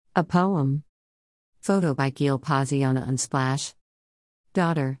A poem. Photo by Gil Paziona Unsplash.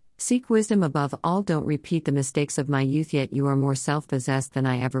 Daughter, seek wisdom above all. Don't repeat the mistakes of my youth, yet you are more self-possessed than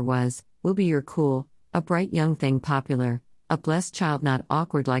I ever was. Will be your cool, a bright young thing, popular, a blessed child, not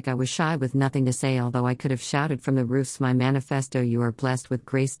awkward like I was, shy with nothing to say, although I could have shouted from the roofs my manifesto. You are blessed with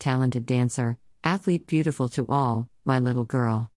grace, talented dancer, athlete, beautiful to all, my little girl.